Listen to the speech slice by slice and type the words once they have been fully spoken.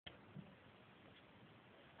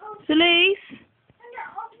Seliece,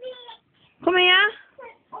 come here.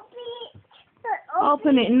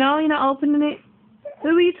 Open it. No, you're not opening it.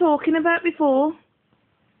 Who were you talking about before?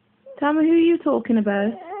 Tell me who you talking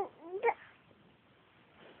about.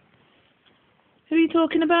 Who are you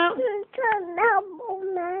talking about?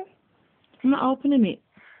 I'm not opening it.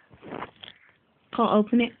 Can't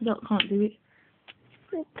open it. Can't do it.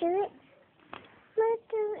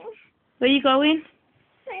 Where are you going?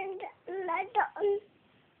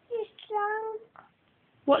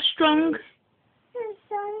 What's strong?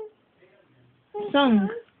 Song.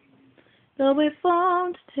 Though we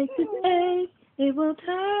formed, take this aid, it will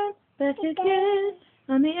turn back again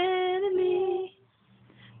on the enemy.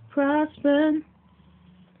 Prosper,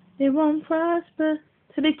 it won't prosper.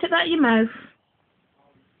 So they took that out your mouth.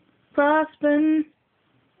 Prosper.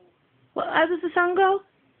 What? How does the song go?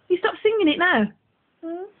 You stop singing it now.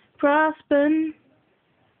 Prosper.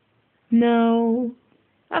 No.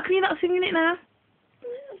 How can you not singing it now?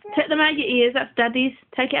 Take them out your ears. That's Daddy's.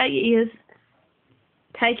 Take it out your ears.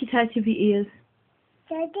 Take it out of your ears.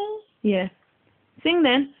 Daddy? Yeah. Sing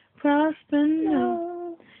then. Prosper,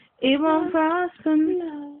 no. It won't prosper.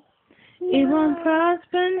 No. It won't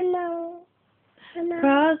prosper. No.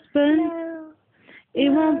 Prosper. No. It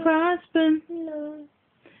won't prosper. No.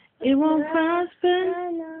 It won't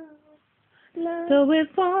prosper. No. No. Though it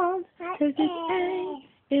falls, take this aid,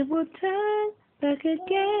 it will turn back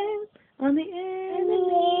again on the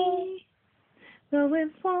enemy. Though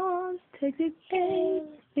it falls, take this aid,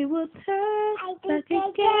 it will turn back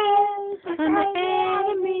again on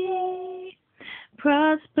the enemy.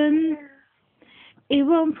 Prosper, it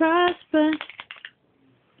won't prosper.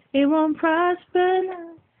 It won't prosper.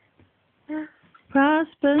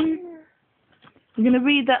 Prosper. We're going to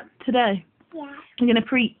read that today. Yeah. We're going to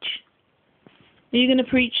preach. Are you going to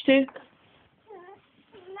preach too?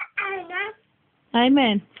 Amen.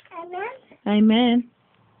 Amen. Amen. Amen.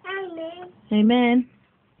 Amen. Amen.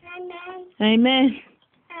 Amen.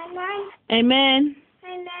 Amen. Amen.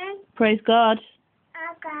 Amen. Praise God.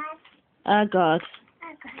 Our God. Our God.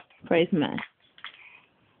 Our God. Praise man.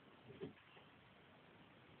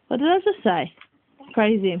 What did I just say?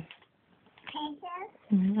 Praise him.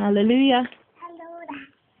 Praise Hallelujah. Hallelujah.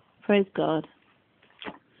 Praise God.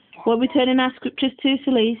 What are we turning our scriptures to,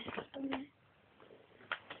 Seliece?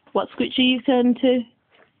 What scripture are you turning to?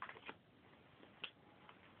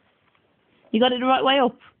 You got it the right way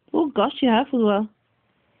up? Oh gosh, you have as well.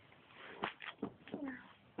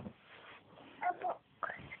 A book.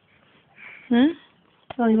 Huh?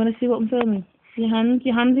 Oh, you want to see what I'm filming? Your hand's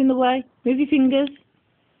in the way. Move your fingers.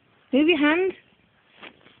 Move your hand.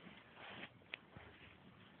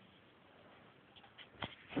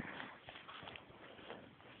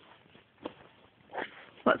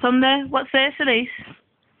 What's on there? What's there, Seliece?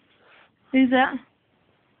 Who's that?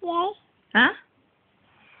 Yes. Huh?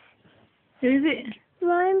 Who's it?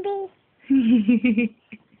 Mommy.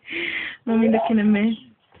 Mummy looking at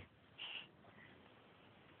me.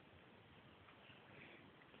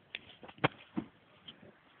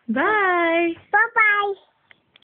 Bye. Bye-bye.